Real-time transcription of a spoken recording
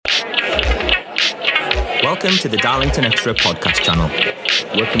Welcome to the Darlington Xtra podcast channel,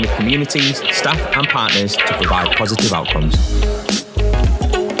 working with communities, staff and partners to provide positive outcomes.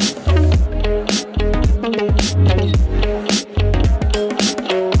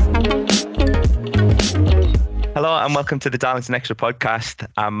 Hello and welcome to the Darlington Xtra podcast.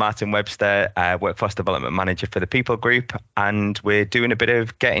 I'm Martin Webster, Workforce Development Manager for the People Group, and we're doing a bit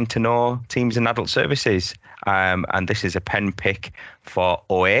of getting to know teams and adult services. And this is a pen pick for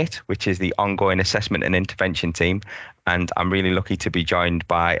OAIT, which is the ongoing assessment and intervention team. And I'm really lucky to be joined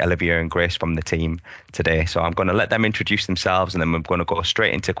by Olivia and Grace from the team today. So I'm going to let them introduce themselves, and then we're going to go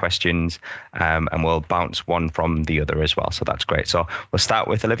straight into questions, and we'll bounce one from the other as well. So that's great. So we'll start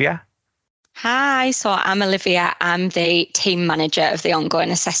with Olivia. Hi, so I'm Olivia. I'm the team manager of the ongoing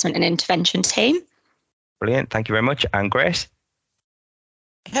assessment and intervention team. Brilliant. Thank you very much. And Grace?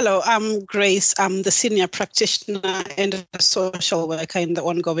 Hello, I'm Grace. I'm the senior practitioner and a social worker in the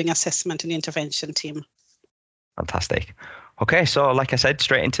ongoing assessment and intervention team. Fantastic. Okay, so like I said,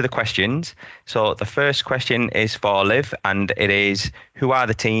 straight into the questions. So the first question is for Liv, and it is, who are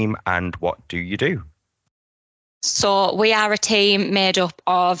the team and what do you do? So we are a team made up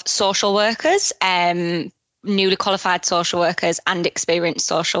of social workers, newly qualified social workers and experienced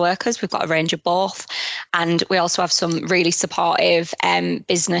social workers. We've got a range of both. And we also have some really supportive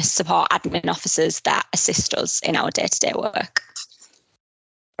business support admin officers that assist us in our day-to-day work.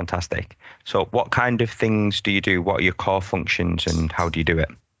 Fantastic. So what kind of things do you do? What are your core functions and how do you do it?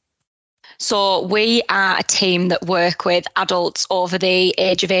 So we are a team that work with adults over the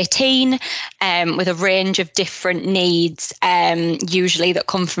age of 18 with a range of different needs, usually that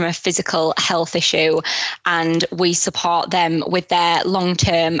come from a physical health issue, and we support them with their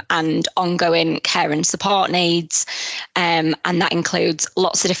long-term and ongoing care and support needs. And that includes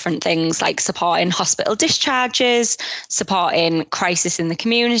lots of different things like supporting hospital discharges, supporting crisis in the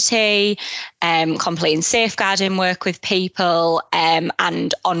community, completing safeguarding work with people,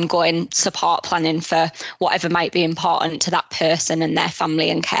 and ongoing support planning for whatever might be important to that person and their family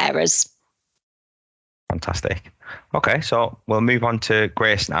and carers. Fantastic. Okay, so we'll move on to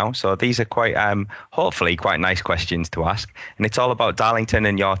Grace now. So these are quite, hopefully quite nice questions to ask. And it's all about Darlington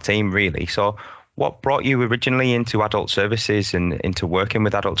and your team, really. So what brought you originally into adult services and into working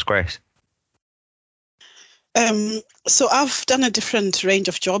with adults, Grace? So I've done a different range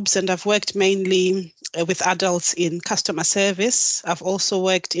of jobs, and I've worked mainly with adults in customer service. I've also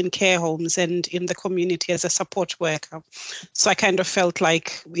worked in care homes and in the community as a support worker. So I kind of felt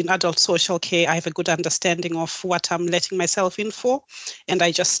like in adult social care, I have a good understanding of what I'm letting myself in for, and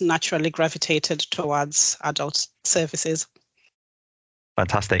I just naturally gravitated towards adult services.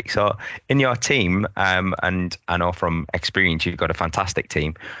 Fantastic. So in your team, and I know from experience, you've got a fantastic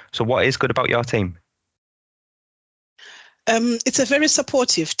team. So what is good about your team? It's a very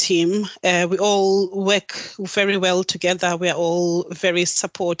supportive team. We all work very well together. We're all very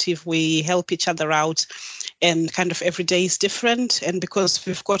supportive. We help each other out, and kind of every day is different. And because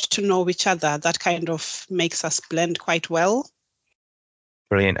we've got to know each other, that kind of makes us blend quite well.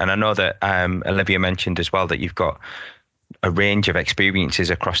 Brilliant. And I know that Olivia mentioned as well that you've got a range of experiences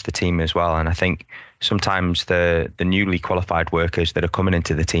across the team as well. And I think sometimes the newly qualified workers that are coming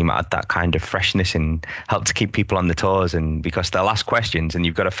into the team add that kind of freshness and help to keep people on the toes, and because they'll ask questions and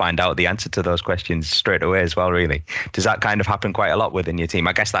you've got to find out the answer to those questions straight away as well, really. Does that kind of happen quite a lot within your team?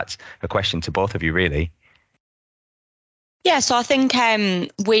 I guess that's a question to both of you, really. Yeah, so I think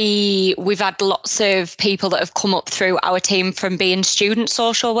we've had lots of people that have come up through our team from being student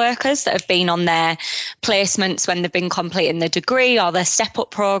social workers that have been on their placements when they've been completing the degree or their step-up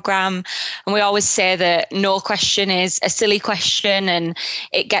programme. And we always say that no question is a silly question, and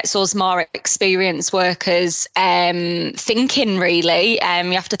it gets us more experienced workers thinking, really.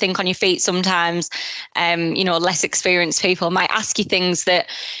 You have to think on your feet sometimes. Less experienced people might ask you things that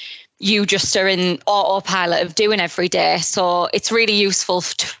you just are in autopilot of doing every day. So it's really useful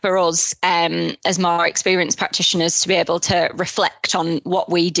for us as more experienced practitioners to be able to reflect on what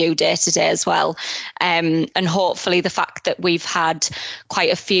we do day to day as well. And hopefully the fact that we've had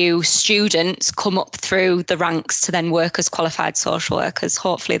quite a few students come up through the ranks to then work as qualified social workers,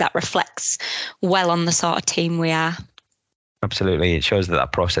 hopefully that reflects well on the sort of team we are. Absolutely. It shows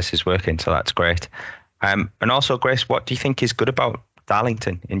that process is working. So that's great. And also, Grace, what do you think is good about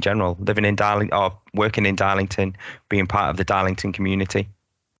Darlington in general, living in Darlington or working in Darlington, being part of the Darlington community?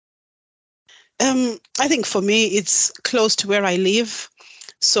 I think for me, it's close to where I live.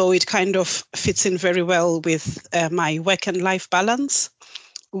 So it kind of fits in very well with my work and life balance.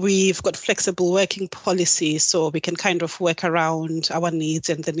 We've got flexible working policy, so we can kind of work around our needs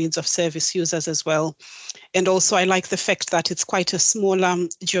and the needs of service users as well. And also I like the fact that it's quite a smaller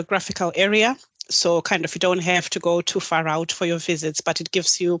geographical area. So kind of you don't have to go too far out for your visits, but it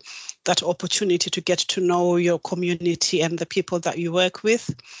gives you that opportunity to get to know your community and the people that you work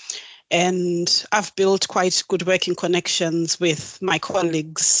with. And I've built quite good working connections with my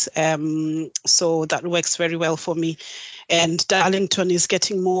colleagues. So that works very well for me. And Darlington is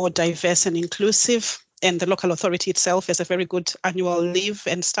getting more diverse and inclusive. And the local authority itself has a very good annual leave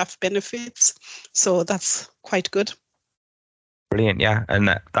and staff benefits. So that's quite good. Brilliant, yeah. And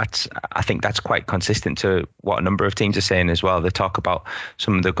I think that's quite consistent to what a number of teams are saying as well. They talk about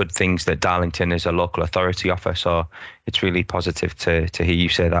some of the good things that Darlington as a local authority offer. So it's really positive to hear you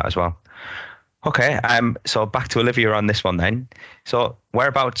say that as well. Okay, so back to Olivia on this one then. So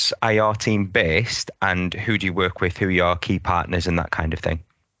whereabouts are your team based, and who do you work with? Who are your key partners and that kind of thing?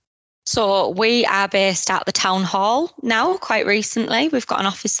 So we are based at the town hall now, quite recently. We've got an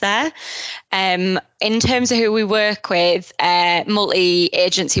office there. In terms of who we work with,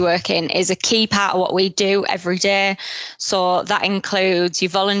 multi-agency working is a key part of what we do every day. So that includes your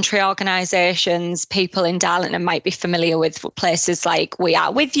voluntary organisations. People in Darlington might be familiar with places like We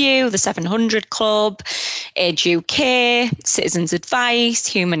Are With You, the 700 Club, Age UK, Citizens Advice,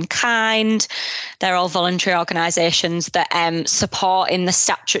 Humankind. They're all voluntary organisations that support in the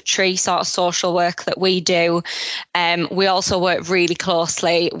statutory sort of social work that we do. We also work really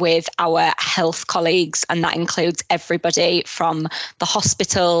closely with our health colleagues, and that includes everybody from the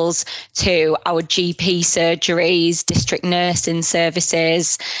hospitals to our GP surgeries, district nursing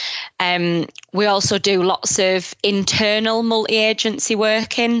services. We also do lots of internal multi-agency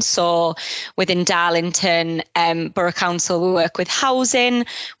working. So within Darlington Borough Council, we work with housing,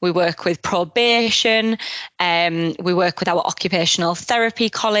 we work with probation, we work with our occupational therapy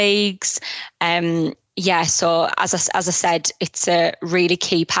colleagues. So as I said, it's a really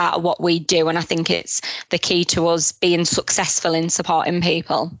key part of what we do, and I think it's the key to us being successful in supporting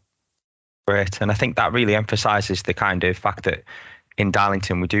people. Great, and I think that really emphasises the kind of fact that in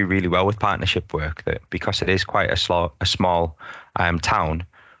Darlington we do really well with partnership work, that because it is quite a small town,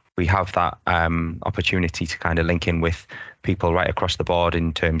 we have that opportunity to kind of link in with people right across the board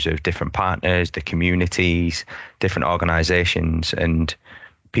in terms of different partners, the communities, different organisations, and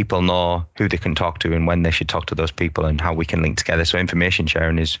people know who they can talk to and when they should talk to those people and how we can link together. So information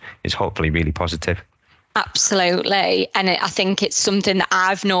sharing is hopefully really positive. Absolutely. And I think it's something that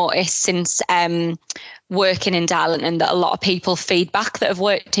I've noticed since working in Darlington, that a lot of people feedback that have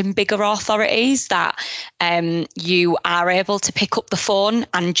worked in bigger authorities, that you are able to pick up the phone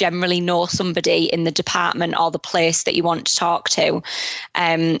and generally know somebody in the department or the place that you want to talk to,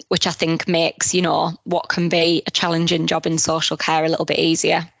 which I think makes, what can be a challenging job in social care a little bit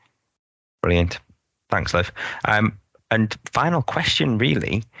easier. Brilliant. Thanks, Liv. And final question,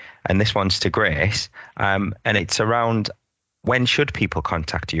 really, and this one's to Grace, and it's around when should people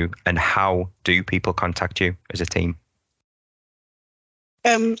contact you and how do people contact you as a team?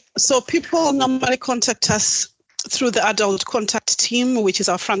 So people normally contact us through the Adult Contact Team, which is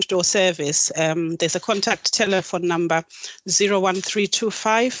our front door service. There's a contact telephone number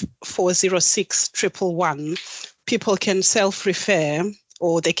 01325 406 111. People can self-refer,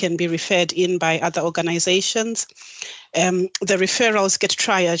 or they can be referred in by other organizations. The referrals get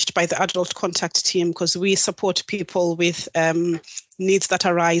triaged by the Adult Contact Team because we support people with needs that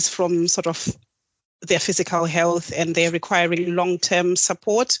arise from sort of their physical health and they're requiring long-term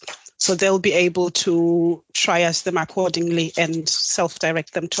support. So they'll be able to triage them accordingly and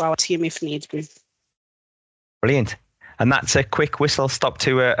self-direct them to our team if need be. Brilliant. And that's a quick whistle-stop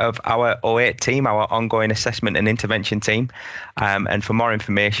tour of our OAIT team, our ongoing assessment and intervention team. And for more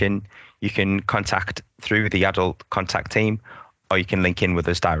information, you can contact through the Adult Contact Team, or you can link in with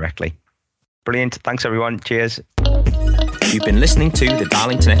us directly. Brilliant. Thanks, everyone. Cheers. You've been listening to the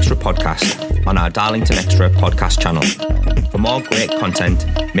Darlington Xtra podcast on our Darlington Xtra podcast channel. For more great content,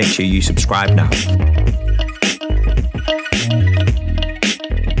 make sure you subscribe now.